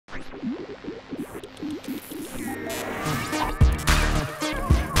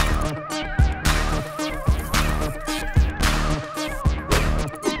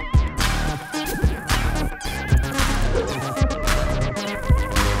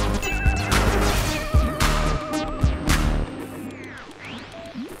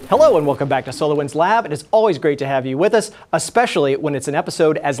Hello and welcome back to SolarWinds Lab. It is always great to have you with us, especially when it's an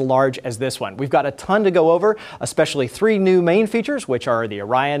episode as large as this one. We've got a ton to go over, especially 3 new main features, which are the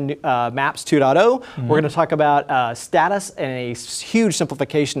Orion Maps 2.0. We're going to talk about status and a huge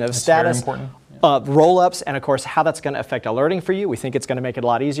simplification of status. Very important. Roll-ups, and of course how that's going to affect alerting for you. We think it's going to make it a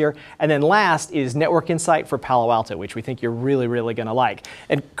lot easier. And then last is Network Insight for Palo Alto, which we think you're really going to like.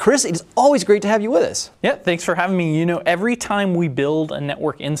 And Chris, it's always great to have you with us. Yeah, thanks for having me. You know, every time we build a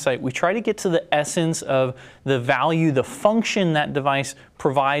network insight, we try to get to the essence of the value, the function that device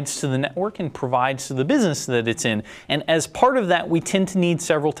provides to the network and provides to the business that it's in. And as part of that, we tend to need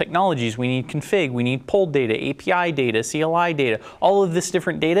several technologies. We need config, we need pull data, API data, CLI data, all of this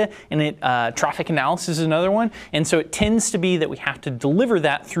different data, and traffic analysis is another one. And so it tends to be that we have to deliver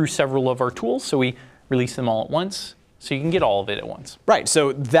that through several of our tools, so we release them all at once, so you can get all of it at once. Right,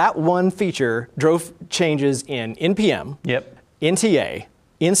 so that one feature drove changes in NPM, NTA,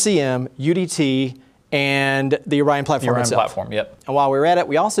 NCM, UDT, and the Orion platform itself. The Orion platform, yep. And while we were at it,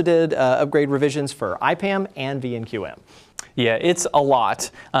 we also did upgrade revisions for IPAM and VNQM. Yeah, it's a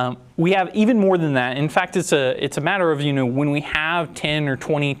lot. We have even more than that. In fact, it's a matter of, you know, when we have 10 or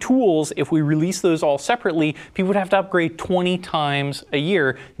 20 tools, if we release those all separately, people would have to upgrade 20 times a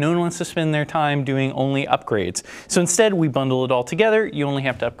year. No one wants to spend their time doing only upgrades. So instead, we bundle it all together. You only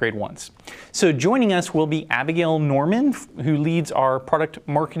have to upgrade once. So joining us will be Abigail Norman, who leads our product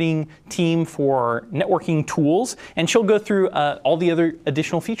marketing team for our networking tools, and she'll go through all the other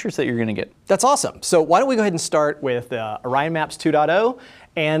additional features that you're going to get. That's awesome. So why don't we go ahead and start with Orion Maps 2.0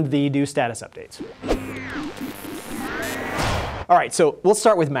 and the new status updates. All right, so we'll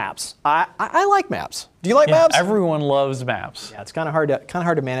start with maps. I like maps. Do you like maps? Everyone loves maps. Yeah, it's kind of hard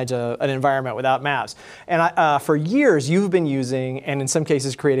to manage an environment without maps. And for years, you've been using, and in some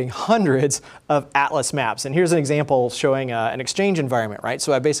cases creating, hundreds of Atlas maps. And here's an example showing an Exchange environment, right?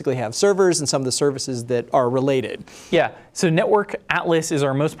 So I basically have servers and some of the services that are related. Yeah, so Network Atlas is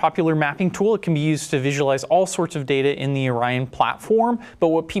our most popular mapping tool. It can be used to visualize all sorts of data in the Orion platform. But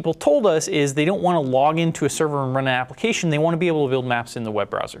what people told us is they don't want to log into a server and run an application. They want to be able to build maps in the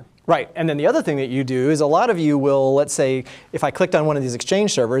web browser. Right, and then the other thing that you do is a lot of you will, let's say, if I clicked on one of these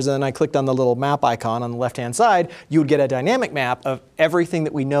Exchange servers and then I clicked on the little map icon on the left-hand side, you would get a dynamic map of everything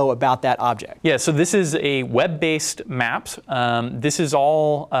that we know about that object. Yeah, so this is a web-based map. This is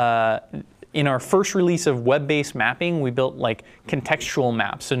all, in our first release of web-based mapping, we built like contextual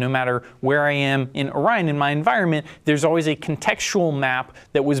maps. So no matter where I am in Orion in my environment, there's always a contextual map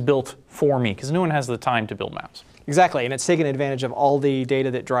that was built for me, because no one has the time to build maps. Exactly, and it's taken advantage of all the data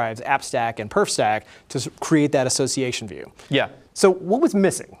that drives AppStack and PerfStack to create that association view. Yeah. So what was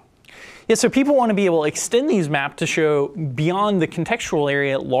missing? Yeah, so people want to be able to extend these maps to show beyond the contextual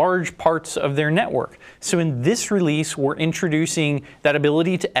area large parts of their network. So in this release, we're introducing that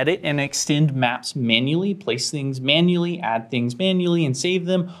ability to edit and extend maps manually, place things manually, add things manually, and save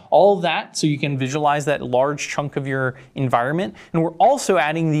them. All of that so you can visualize that large chunk of your environment. And we're also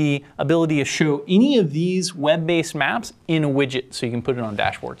adding the ability to show any of these web-based maps in a widget so you can put it on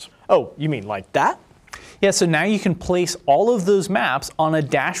dashboards. Oh, you mean like that? Yeah, so now you can place all of those maps on a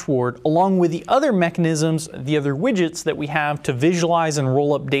dashboard along with the other mechanisms, the other widgets that we have to visualize and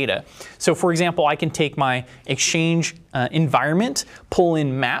roll up data. So for example, I can take my Exchange environment, pull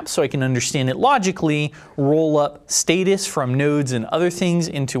in maps so I can understand it logically, roll up status from nodes and other things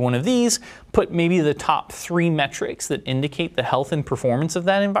into one of these, put maybe the top 3 metrics that indicate the health and performance of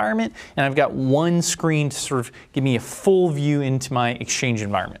that environment, and I've got one screen to sort of give me a full view into my Exchange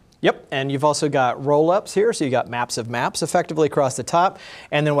environment. Yep, and you've also got roll-ups here, so you got maps of maps effectively across the top.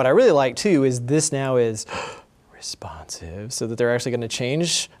 And then what I really like too is this now is responsive, so that they're actually going to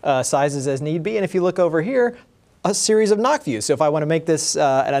change sizes as need be. And if you look over here, a series of knock views. So if I want to make this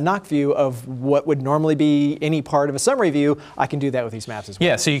a knock view of what would normally be any part of a summary view, I can do that with these maps as well.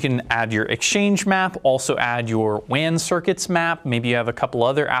 Yeah, so you can add your Exchange map, also add your WAN circuits map. Maybe you have a couple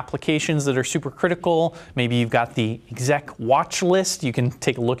other applications that are super critical. Maybe you've got the exec watch list. You can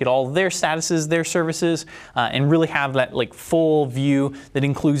take a look at all their statuses, their services, and really have that like full view that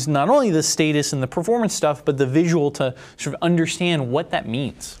includes not only the status and the performance stuff, but the visual to sort of understand what that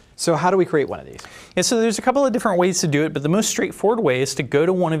means. So how do we create one of these? Yeah, so there's a couple of different ways to do it, but the most straightforward way is to go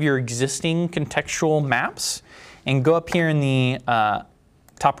to one of your existing contextual maps and go up here in the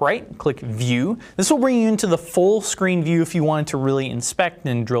top right, click View. This will bring you into the full screen view if you wanted to really inspect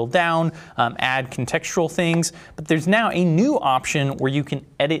and drill down, add contextual things. But there's now a new option where you can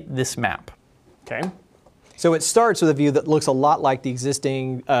edit this map. Okay. So it starts with a view that looks a lot like the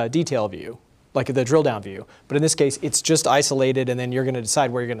existing detail view. like the drill down view. But in this case, it's just isolated, and then you're going to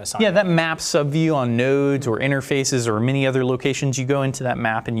decide where you're going to assign. Yeah, that map subview on nodes or interfaces or many other locations, you go into that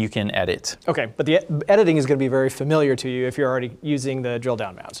map and you can edit. Okay, but the editing is going to be very familiar to you if you're already using the drill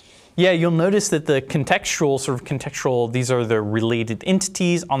down maps. Yeah, you'll notice that the contextual, these are the related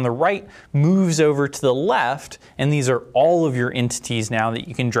entities on the right, moves over to the left, and these are all of your entities now that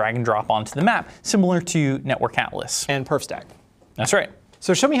you can drag and drop onto the map, similar to Network Atlas. And PerfStack. That's right.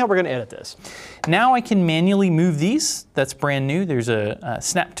 So show me how we're going to edit this. Now I can manually move these. That's brand new. There's a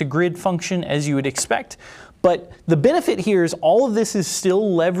snap to grid function as you would expect. But the benefit here is all of this is still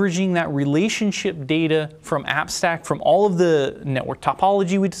leveraging that relationship data from AppStack, from all of the network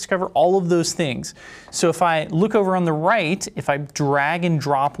topology we discover, all of those things. So if I look over on the right, if I drag and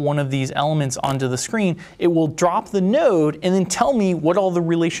drop one of these elements onto the screen, it will drop the node and then tell me what all the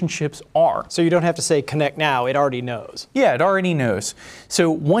relationships are. So you don't have to say connect now, it already knows. Yeah, it already knows. So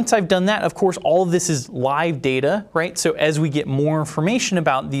once I've done that, of course, all of this is live data, right? So as we get more information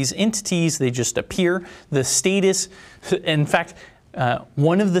about these entities, they just appear. The status, in fact,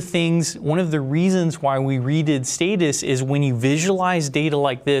 one of the reasons why we redid status is when you visualize data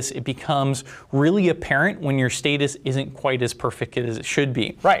like this, it becomes really apparent when your status isn't quite as perfect as it should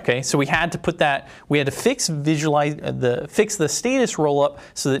be. Right. Okay. So we had to fix the status rollup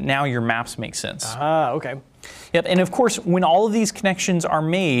so that now your maps make sense. Okay. Yep, and of course, when all of these connections are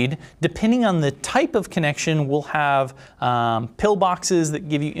made, depending on the type of connection, we'll have pillboxes that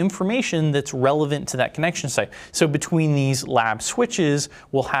give you information that's relevant to that connection site. So between these lab switches,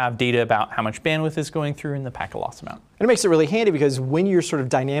 we'll have data about how much bandwidth is going through and the packet loss amount. And it makes it really handy because when you're sort of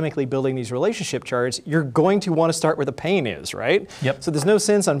dynamically building these relationship charts, you're going to want to start where the pain is, right? Yep. So there's no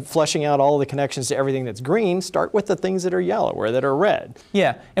sense on fleshing out all of the connections to everything that's green. Start with the things that are yellow or that are red.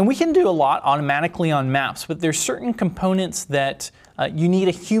 Yeah, and we can do a lot automatically on maps, but there's certain components that you need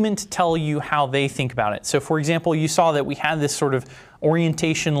a human to tell you how they think about it. So for example, you saw that we had this sort of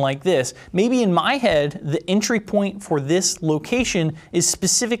orientation like this. Maybe in my head, the entry point for this location is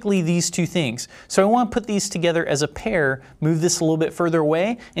specifically these two things. So I want to put these together as a pair, move this a little bit further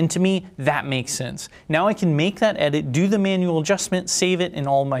away, and to me, that makes sense. Now I can make that edit, do the manual adjustment, save it, and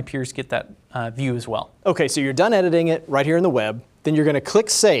all of my peers get that view as well. Okay, so you're done editing it right here in the web. Then you're going to click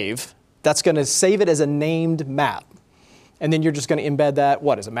Save. That's going to save it as a named map. And then you're just going to embed that,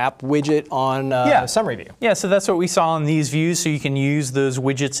 as a map widget on Summary View. Yeah, so that's what we saw in these views. So you can use those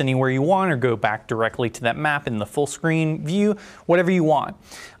widgets anywhere you want or go back directly to that map in the full screen view, whatever you want.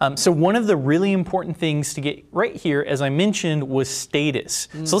 So one of the really important things to get right here, as I mentioned, was status.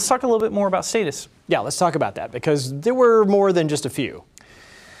 So let's talk a little bit more about status. Yeah, let's talk about that because there were more than just a few.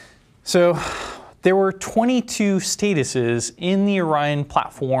 So there were 22 statuses in the Orion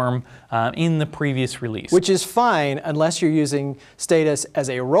platform in the previous release. Which is fine unless you're using status as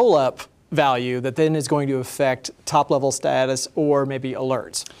a roll-up value that then is going to affect top-level status or maybe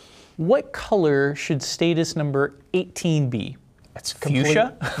alerts. What color should status number 18 be? It's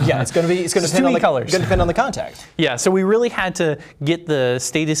fuchsia? Yeah, it's going to depend on the colors. It's going to depend on the context. Yeah, so we really had to get the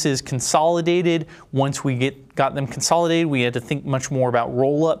statuses consolidated. Once we got them consolidated, we had to think much more about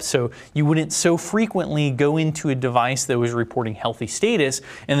roll-up, so you wouldn't so frequently go into a device that was reporting healthy status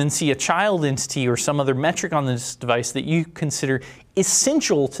and then see a child entity or some other metric on this device that you consider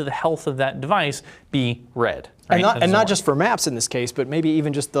essential to the health of that device be red. Right? And not just for maps in this case, but maybe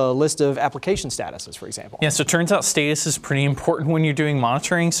even just the list of application statuses, for example. Yeah, so it turns out status is pretty important when you're doing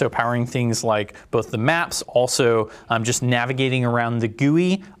monitoring, so powering things like both the maps, also just navigating around the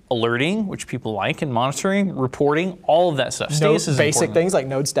GUI, alerting, which people like, and monitoring, reporting, all of that stuff. Status is basic important. Things like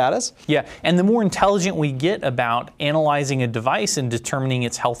node status. Yeah, and the more intelligent we get about analyzing a device and determining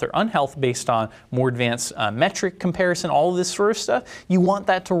its health or unhealth based on more advanced metric comparison, all of this sort of stuff, you want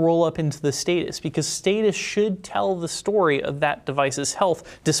that to roll up into the status because status should tell the story of that device's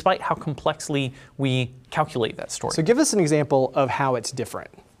health despite how complexly we calculate that story. So give us an example of how it's different.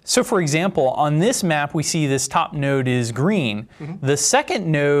 So for example, on this map, we see this top node is green. The second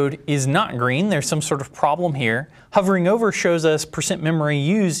node is not green. There's some sort of problem here. Hovering over shows us percent memory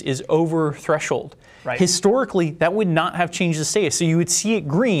used is over threshold. Right. Historically, that would not have changed the status. So you would see it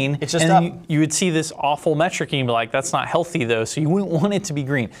green, it's just and you would see this awful metric and you'd be like, that's not healthy though, so you wouldn't want it to be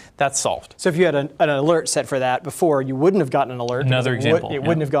green. That's solved. So if you had an alert set for that before, you wouldn't have gotten an alert. Another example. It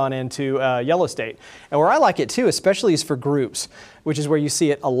wouldn't have gone into yellow state. And where I like it too, especially is for groups, which is where you see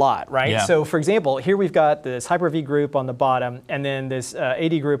it a lot, right? Yeah. So for example, here we've got this Hyper-V group on the bottom and then this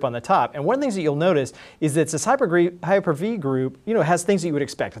AD group on the top. And one of the things that you'll notice is that this Hyper-V Hyper-V group, has things that you would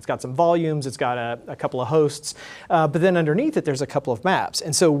expect. It's got some volumes, it's got a couple of hosts, but then underneath it, there's a couple of maps.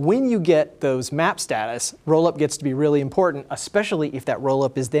 And so when you get those map status, rollup gets to be really important, especially if that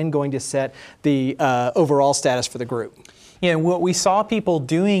rollup is then going to set the overall status for the group. Yeah, what we saw people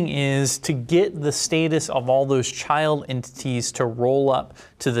doing is to get the status of all those child entities to roll up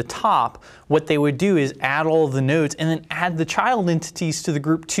to the top, what they would do is add all of the nodes and then add the child entities to the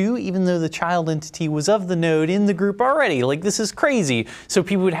group too, even though the child entity was of the node in the group already. Like, this is crazy. So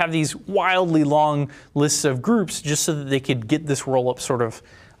people would have these wildly long lists of groups just so that they could get this roll up sort of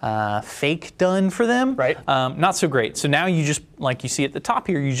fake done for them. Right. Not so great. So now you just, like you see at the top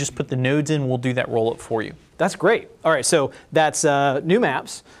here, you just put the nodes in, we'll do that roll up for you. That's great. All right, so that's new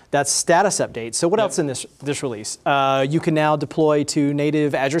maps, that's status updates. So what else in this release? You can now deploy to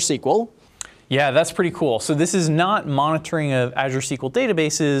native Azure SQL. Yeah, that's pretty cool. So this is not monitoring of Azure SQL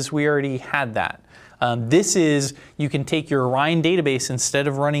databases. We already had that. This is, you can take your Orion database, instead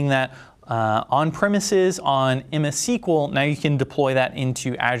of running that on premises on MS SQL, now you can deploy that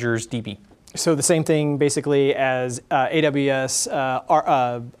into Azure's DB. So the same thing basically as AWS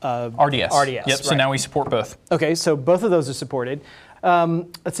RDS. RDS. Yep, right. so now we support both. Okay, so both of those are supported.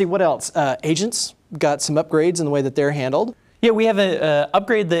 Let's see, what else? Agents got some upgrades in the way that they're handled. Yeah, we have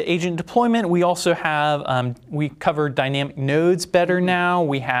upgrade the agent deployment. We also have, we cover dynamic nodes better now.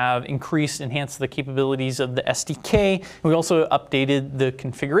 We have enhanced the capabilities of the SDK. We also updated the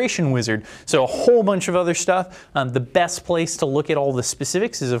configuration wizard. So a whole bunch of other stuff. The best place to look at all the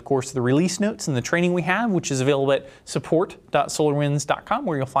specifics is, of course, the release notes and the training we have, which is available at support.solarwinds.com,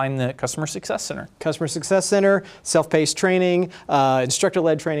 where you'll find the Customer Success Center. Customer Success Center, self-paced training,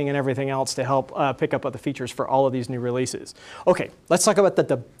 instructor-led training, and everything else to help pick up other features for all of these new releases. Okay, let's talk about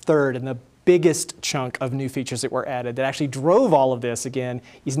the third and the biggest chunk of new features that were added that actually drove all of this, again,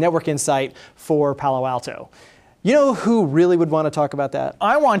 is Network Insight for Palo Alto. You know who really would want to talk about that?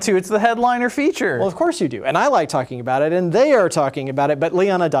 I want to. It's the headliner feature. Well, of course you do. And I like talking about it, and they are talking about it, but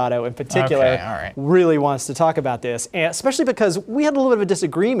Leon Adato in particular really wants to talk about this, and especially because we had a little bit of a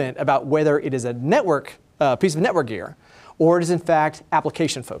disagreement about whether it is a network, piece of network gear, or it is in fact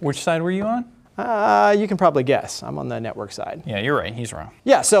application focused. Which side were you on? You can probably guess. I'm on the network side. Yeah, you're right. He's wrong.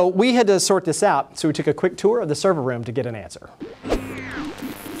 Yeah, so we had to sort this out. So we took a quick tour of the server room to get an answer.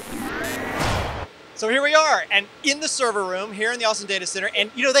 So here we are, and in the server room here in the Austin Data Center,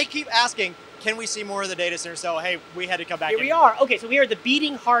 and they keep asking, can we see more of the data center? So hey, we had to come back. Here we are. Okay, so we are at the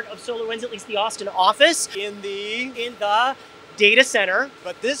beating heart of SolarWinds, at least the Austin office. In the data center.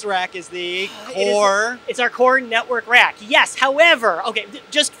 But this rack is the core. It's our core network rack. Yes, however, okay,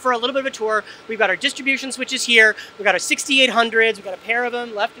 just for a little bit of a tour, we've got our distribution switches here. We've got our 6800s. We've got a pair of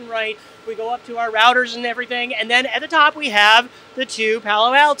them left and right. We go up to our routers and everything. And then at the top, we have the two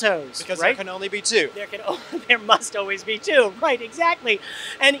Palo Altos. Because there can only be two. There must always be two. Right, exactly.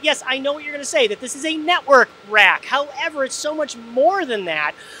 And yes, I know what you're going to say, that this is a network rack. However, it's so much more than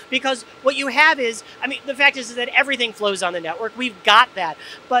that, because what you have is, the fact is that everything flows on the network. We've got that.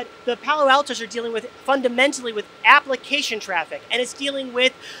 But the Palo Altos are dealing with, fundamentally, with application traffic. And it's dealing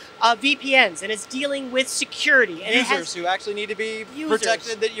with VPNs, and it's dealing with security. And users who actually need to be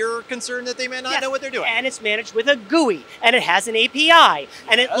protected, that you're concerned that they may not know what they're doing. And it's managed with a GUI, and it has an API,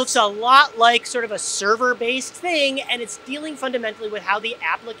 and it looks a lot like sort of a server-based thing, and it's dealing fundamentally with how the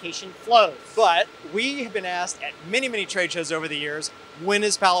application flows. But we have been asked at many, many trade shows over the years, when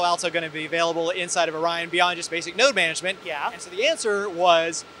is Palo Alto going to be available inside of Orion beyond just basic node management? Yeah. And so the answer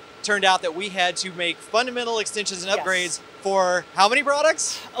was, turned out that we had to make fundamental extensions and upgrades for how many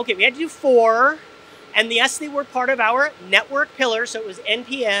products? Okay, we had to do 4. And yes, they were part of our network pillar. So it was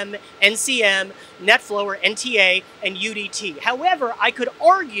NPM, NCM, NetFlow or NTA, and UDT. However, I could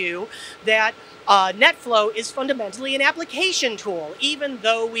argue that NetFlow is fundamentally an application tool, even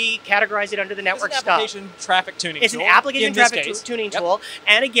though we categorize it under the network stuff. It's an application traffic tuning tool. It's an application traffic tuning tool.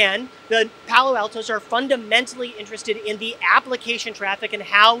 And again, the Palo Altos are fundamentally interested in the application traffic and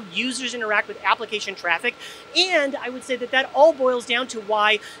how users interact with application traffic. And I would say that that all boils down to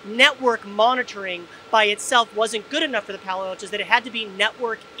why network monitoring by itself wasn't good enough for the Palo Altos, that it had to be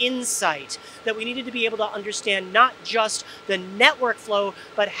network insight, that we needed to be able to understand not just the network flow,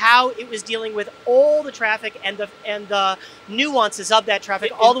 but how it was dealing with all the traffic and the nuances of that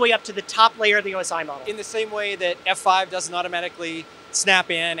traffic all the way up to the top layer of the OSI model. In the same way that F5 doesn't automatically snap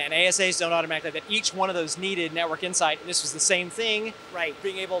in and ASAs don't automatically, that each one of those needed network insight, and this was the same thing. Right.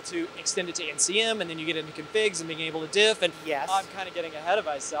 Being able to extend it to NCM, and then you get into configs and being able to diff, and I'm kind of getting ahead of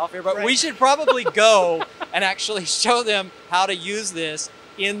myself here, but we should probably go and actually show them how to use this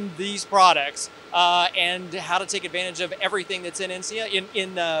in these products and how to take advantage of everything that's in NCA,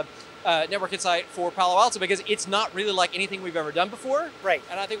 in Network Insight for Palo Alto, because it's not really like anything we've ever done before. Right.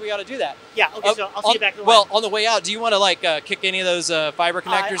 And I think we got to do that. Yeah, okay, so I'll see you back in the Well, lab. on the way out, do you want to like kick any of those fiber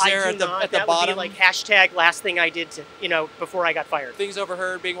connectors there at the that bottom? would be like hashtag last thing I did to, before I got fired. Things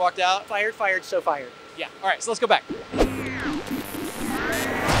overheard being walked out? Fired, so fired. Yeah. All right, so let's go back.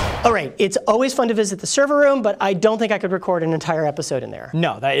 All right, it's always fun to visit the server room, but I don't think I could record an entire episode in there.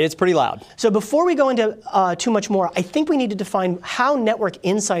 No, it's pretty loud. So before we go into too much more, I think we need to define how network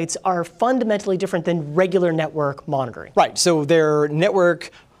insights are fundamentally different than regular network monitoring. Right, so they're network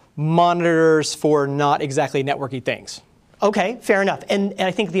monitors for not exactly networky things. Okay, fair enough. And I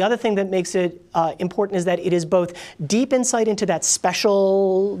think the other thing that makes it important is that it is both deep insight into that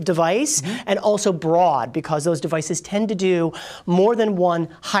special device and also broad, because those devices tend to do more than one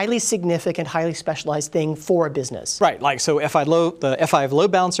highly significant, highly specialized thing for a business. Right, like so the F5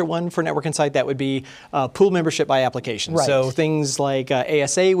 load balancer one for Network Insight, that would be pool membership by application. Right. So things like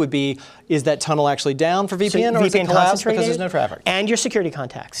ASA would be, is that tunnel actually down for VPN, or is it VPN collapsed because concentrated, there's no traffic? and your security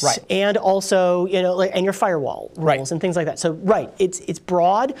contacts. Right. And also, and your firewall rules Right. and things like that. So right, it's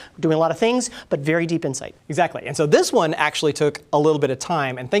broad, doing a lot of things, but very deep insight. Exactly, and so this one actually took a little bit of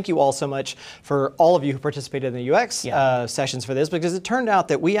time, and thank you all so much for all of you who participated in the UX sessions for this, because it turned out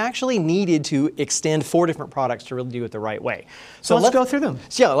that we actually needed to extend 4 different products to really do it the right way. So let's go through them.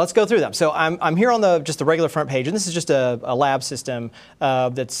 Yeah, let's go through them. So I'm here on just the regular front page, and this is just a lab system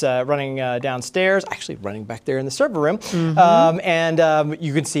that's running downstairs, actually running back there in the server room.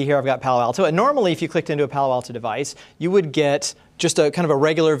 You can see here I've got Palo Alto, and normally if you clicked into a Palo Alto device, you would get just a kind of a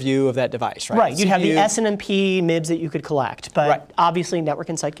regular view of that device, right? Right, you'd have the SNMP MIBs that you could collect, but obviously Network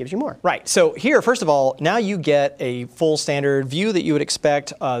Insight gives you more. Right, so here, first of all, now you get a full standard view that you would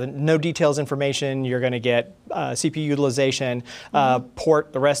expect, no details information, you're gonna get CPU utilization,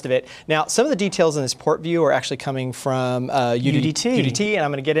 port, the rest of it. Now, some of the details in this port view are actually coming from UDT, and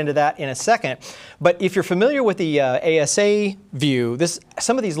I'm gonna get into that in a second. But if you're familiar with the ASA view,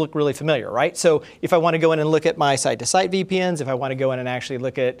 some of these look really familiar, right? So if I wanna go in and look at my site-to-site VPNs, if I want to go in and actually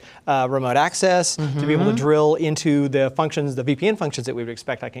look at remote access to be able to drill into the functions, the VPN functions that we would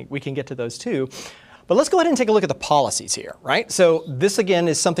expect, we can get to those too. But let's go ahead and take a look at the policies here, right? So this again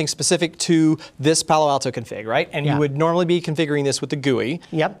is something specific to this Palo Alto config, right? And you would normally be configuring this with the GUI,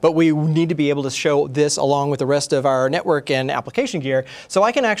 but we need to be able to show this along with the rest of our network and application gear, so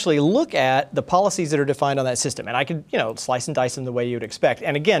I can actually look at the policies that are defined on that system, and I can, slice and dice them the way you would expect.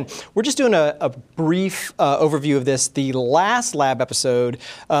 And again, we're just doing a brief overview of this. The last lab episode,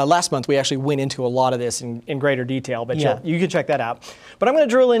 last month, we actually went into a lot of this in greater detail, but you can check that out. But I'm going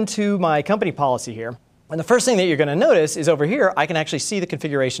to drill into my company policy here. And the first thing that you're going to notice is over here, I can actually see the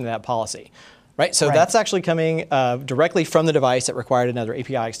configuration of that policy. Right? So that's actually coming directly from the device that required another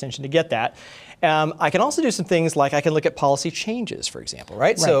API extension to get that. I can also do some things like I can look at policy changes, for example,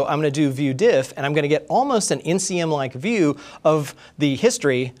 right? So I'm going to do view diff, and I'm going to get almost an NCM-like view of the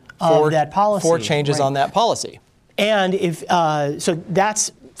history of that policy. For changes on that policy. And so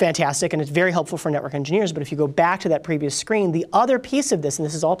that's fantastic, and it's very helpful for network engineers, but if you go back to that previous screen, the other piece of this, and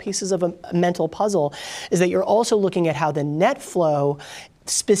this is all pieces of a mental puzzle, is that you're also looking at how the net flow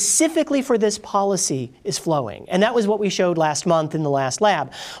specifically for this policy is flowing. And that was what we showed last month in the last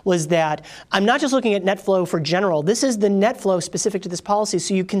lab, was that I'm not just looking at net flow for general, this is the net flow specific to this policy,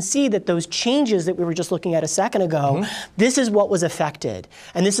 so you can see that those changes that we were just looking at a second ago, this is what was affected,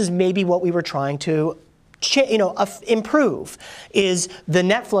 and this is maybe what we were trying to improve, is the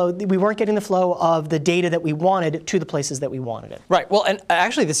net flow. We weren't getting the flow of the data that we wanted to the places that we wanted it. Right, well, and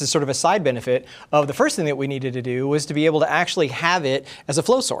actually this is sort of a side benefit of the first thing that we needed to do was to be able to actually have it as a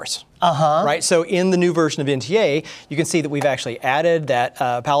flow source. Right, so in the new version of NTA, you can see that we've actually added that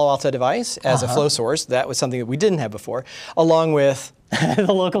Palo Alto device as a flow source. That was something that we didn't have before, along with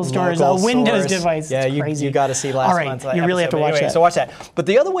the local storage, a Windows device. Yeah, it's crazy. You got to see last month's you really have to watch that. So watch that. But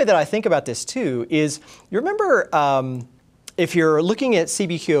the other way that I think about this too is, you remember if you're looking at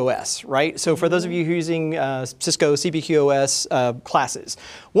CBQOS, right? So for those of you who are using Cisco CBQOS classes,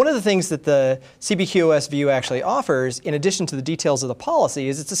 one of the things that the CBQOS view actually offers, in addition to the details of the policy,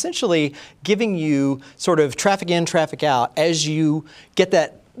 is it's essentially giving you sort of traffic in, traffic out as you get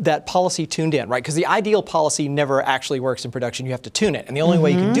that policy tuned in, right? Because the ideal policy never actually works in production. You have to tune it. And the only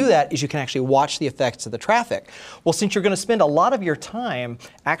way you can do that is you can actually watch the effects of the traffic. Well, since you're going to spend a lot of your time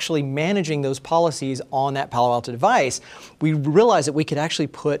actually managing those policies on that Palo Alto device, we realized that we could actually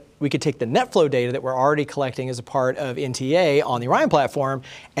take the NetFlow data that we're already collecting as a part of NTA on the Orion platform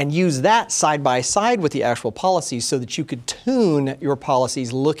and use that side by side with the actual policies so that you could tune your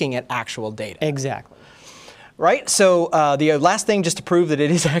policies looking at actual data. Exactly. Right, so the last thing, just to prove that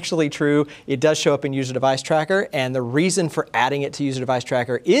it is actually true, it does show up in User Device Tracker, and the reason for adding it to User Device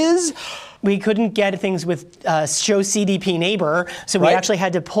Tracker is we couldn't get things with show CDP neighbor, so we actually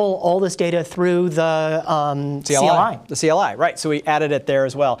had to pull all this data through the CLI. The CLI, right, so we added it there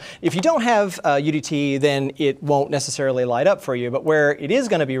as well. If you don't have UDT, then it won't necessarily light up for you, but where it is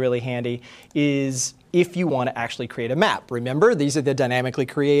going to be really handy is if you want to actually create a map. Remember, these are the dynamically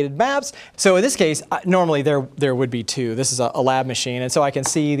created maps. So in this case, normally there would be two. This is a lab machine, and so I can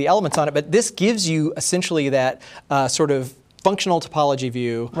see the elements on it, but this gives you essentially that sort of functional topology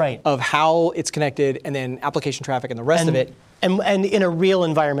view of how it's connected, and then application traffic and the rest of it. And in a real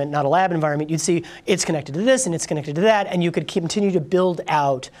environment, not a lab environment, you'd see it's connected to this and it's connected to that, and you could continue to build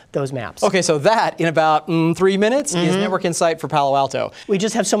out those maps. Okay, so that, in about 3 minutes, is Network Insight for Palo Alto. We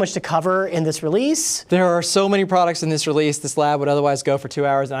just have so much to cover in this release. There are so many products in this release. This lab would otherwise go for 2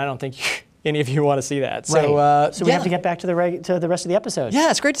 hours, and I don't think any of you want to see that. So, so we have to get back to the rest of the episode.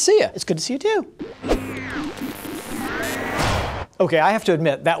 Yeah, it's great to see you. It's good to see you too. Okay, I have to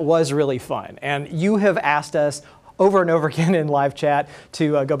admit, that was really fun. And you have asked us over and over again in live chat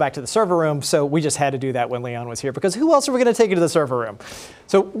to go back to the server room, so we just had to do that when Leon was here, because who else are we going to take you to the server room?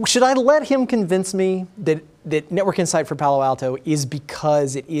 So should I let him convince me that Network Insight for Palo Alto is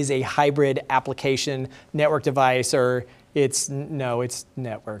because it is a hybrid application network device, or it's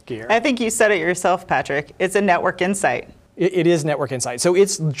network gear? I think you said it yourself, Patrick. It's a Network Insight. It is Network Insight. So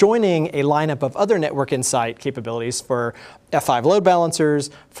it's joining a lineup of other Network Insight capabilities for F5 load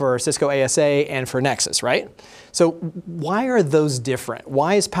balancers, for Cisco ASA, and for Nexus, right? So why are those different?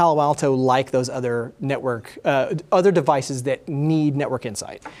 Why is Palo Alto like those other other devices that need Network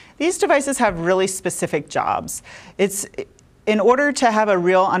Insight? These devices have really specific jobs. In order to have a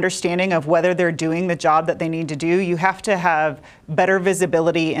real understanding of whether they're doing the job that they need to do, you have to have better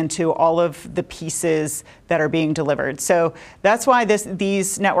visibility into all of the pieces that are being delivered. So that's why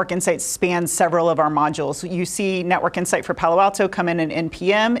these Network Insights span several of our modules. You see Network Insight for Palo Alto come in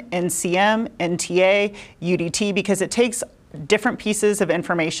NPM, NCM, NTA, UDT, because it takes different pieces of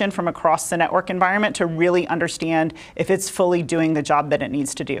information from across the network environment to really understand if it's fully doing the job that it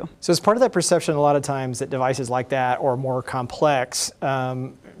needs to do. So as part of that perception, a lot of times that devices like that or more complex,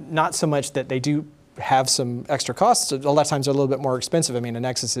 not so much that they do have some extra costs. A lot of times they're a little bit more expensive. I mean, a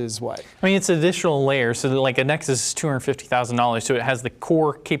Nexus is what? I mean, it's an additional layer. So like a Nexus is $250,000. So it has the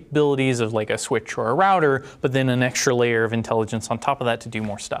core capabilities of like a switch or a router, but then an extra layer of intelligence on top of that to do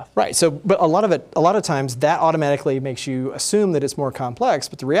more stuff. Right. So, but a lot of times that automatically makes you assume that it's more complex.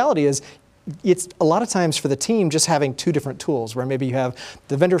 But the reality is, it's a lot of times for the team just having two different tools, where maybe you have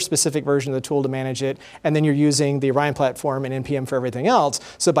the vendor-specific version of the tool to manage it, and then you're using the Orion platform and NPM for everything else.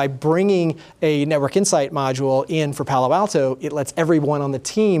 So by bringing a Network Insight module in for Palo Alto, it lets everyone on the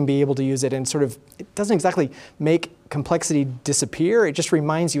team be able to use it, and sort of, it doesn't exactly make complexity disappear. It just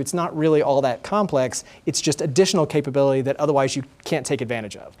reminds you it's not really all that complex. It's just additional capability that otherwise you can't take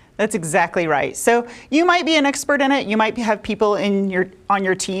advantage of. That's exactly right. So you might be an expert in it. You might have people on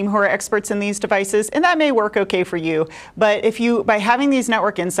your team who are experts in these devices, and that may work okay for you. But by having these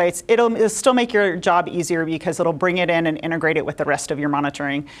Network Insights, it'll still make your job easier, because it'll bring it in and integrate it with the rest of your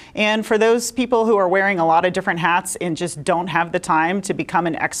monitoring. And for those people who are wearing a lot of different hats and just don't have the time to become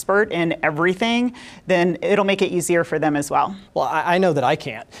an expert in everything, then it'll make it easier for them as well. Well, I know that I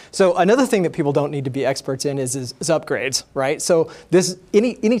can't. So another thing that people don't need to be experts in is upgrades, right? So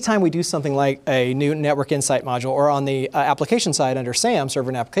anytime we do something like a new Network Insight module, or on the application side under SAM,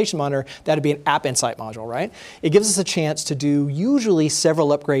 Server and Application Monitor, that'd be an App Insight module, right? It gives us a chance to do usually several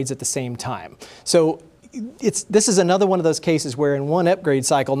upgrades at the same time. So this is another one of those cases where in one upgrade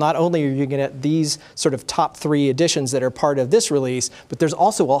cycle, not only are you going to get these sort of top 3 additions that are part of this release, but there's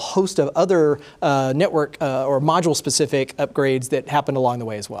also a host of other network or module-specific upgrades that happen along the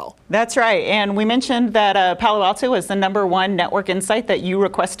way as well. That's right. And we mentioned that Palo Alto was the #1 Network Insight that you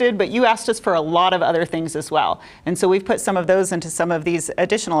requested, but you asked us for a lot of other things as well. And so we've put some of those into some of these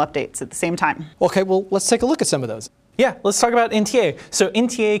additional updates at the same time. Okay, well, let's take a look at some of those. Yeah, let's talk about NTA. So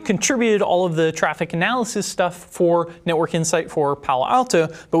NTA contributed all of the traffic analysis stuff for Network Insight for Palo Alto,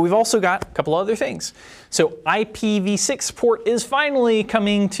 but we've also got a couple other things. So IPv6 support is finally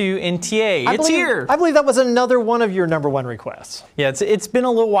coming to NTA. It's here. I believe that was another one of your #1 requests. Yeah, it's been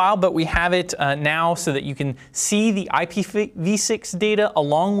a little while, but we have it now so that you can see the IPv6 data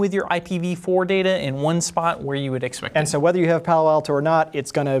along with your IPv4 data in one spot where you would expect it. And so whether you have Palo Alto or not,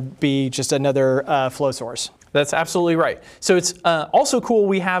 it's going to be just another flow source. That's absolutely right. So it's also cool,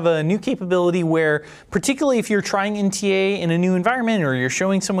 we have a new capability where, particularly if you're trying NTA in a new environment or you're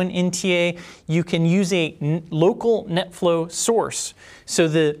showing someone NTA, you can use a local NetFlow source. So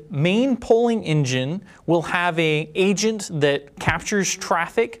the main polling engine will have an agent that captures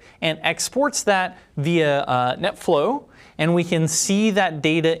traffic and exports that via NetFlow, and we can see that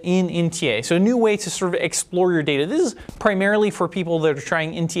data in NTA. So a new way to sort of explore your data. This is primarily for people that are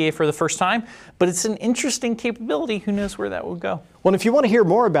trying NTA for the first time, but it's an interesting capability. Who knows where that will go? Well, if you want to hear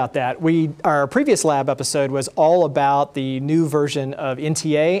more about that, our previous lab episode was all about the new version of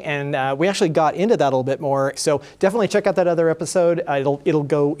NTA, and we actually got into that a little bit more. So definitely check out that other episode. It'll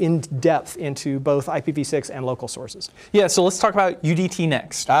go in depth into both IPv6 and local sources. Yeah, so let's talk about UDT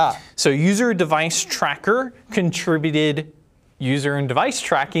next. So user device tracker contributed user and device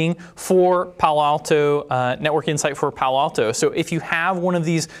tracking for Palo Alto, Network Insight for Palo Alto. So if you have one of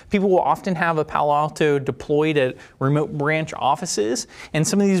these, people will often have a Palo Alto deployed at remote branch offices, and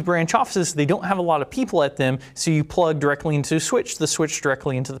some of these branch offices, they don't have a lot of people at them, so you plug directly into the switch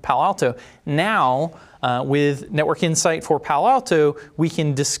directly into the Palo Alto. Now, with Network Insight for Palo Alto, we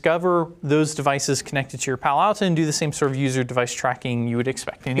can discover those devices connected to your Palo Alto and do the same sort of user device tracking you would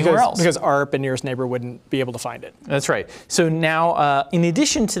expect anywhere else. Because ARP and nearest neighbor wouldn't be able to find it. That's right. So now, in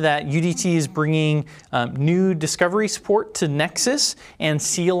addition to that, UDT is bringing new discovery support to Nexus and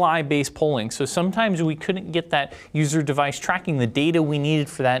CLI-based polling. So sometimes we couldn't get that user device tracking, the data we needed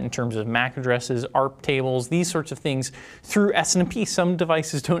for that in terms of MAC addresses, ARP tables, these sorts of things through SNMP. Some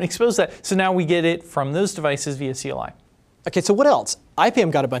devices don't expose that. So now we get it from those devices via CLI. Okay, so what else?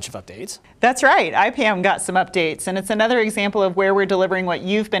 IPAM got a bunch of updates. That's right. IPAM got some updates, and it's another example of where we're delivering what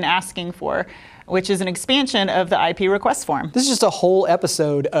you've been asking for, which is an expansion of the IP request form. This is just a whole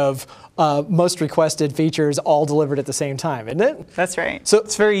episode of most requested features all delivered at the same time, isn't it? That's right. So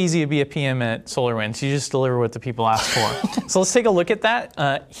it's very easy to be a PM at SolarWinds. You just deliver what the people ask for. So let's take a look at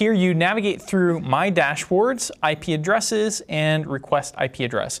that. Here you navigate through My Dashboards, IP addresses, and Request IP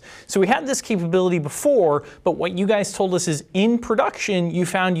address. So we had this capability before, but what you guys told us is in production, you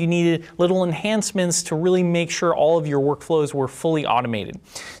found you needed little enhancements to really make sure all of your workflows were fully automated.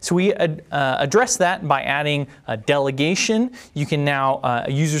 So we addressed that by adding a delegation. You can now,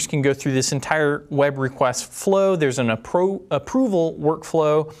 users can go through this entire web request flow. There's an approval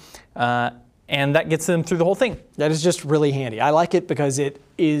workflow, and that gets them through the whole thing. That is just really handy. I like it because it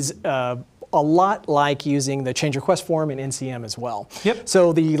is a lot like using the change request form in NCM as well. Yep.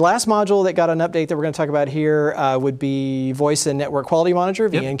 So the last module that got an update that we're going to talk about here would be Voice and Network Quality Monitor,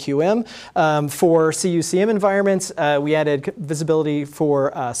 VNQM. For CUCM environments, we added visibility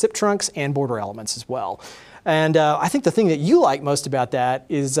for SIP trunks and border elements as well. And I think the thing that you like most about that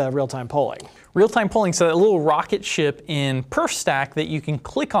is real-time polling. Real-time polling, so that little rocket ship in PerfStack that you can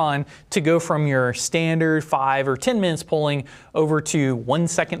click on to go from your standard 5 or 10 minutes polling over to 1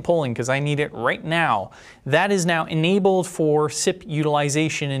 second polling, because I need it right now. That is now enabled for SIP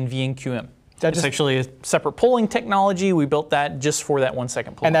utilization in VNQM. That's actually a separate polling technology. We built that just for that 1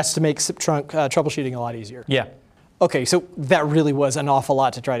 second polling. And that's to make SIP trunk troubleshooting a lot easier. Yeah. Okay, so that really was an awful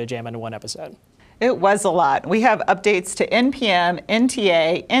lot to try to jam into one episode. It was a lot. We have updates to NPM,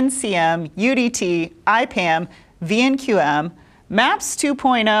 NTA, NCM, UDT, IPAM, VNQM, Maps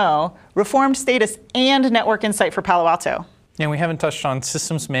 2.0, Reformed Status, and Network Insight for Palo Alto. And we haven't touched on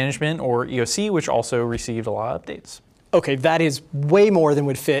Systems Management, or EOC, which also received a lot of updates. Okay, that is way more than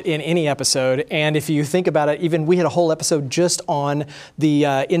would fit in any episode. And if you think about it, even we had a whole episode just on the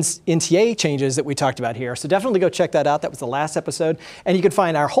NTA changes that we talked about here. So definitely go check that out. That was the last episode. And you can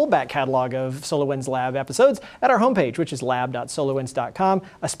find our whole back catalog of SolarWinds Lab episodes at our homepage, which is lab.solarwinds.com.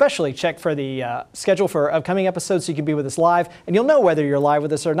 Especially check for the schedule for upcoming episodes so you can be with us live. And you'll know whether you're live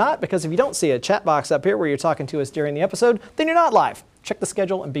with us or not, because if you don't see a chat box up here where you're talking to us during the episode, then you're not live. Check the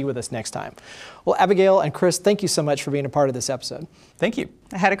schedule and be with us next time. Well, Abigail and Chris, thank you so much for being a part of this episode. Thank you.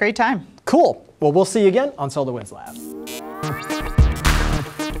 I had a great time. Cool. Well, we'll see you again on SolarWinds Lab.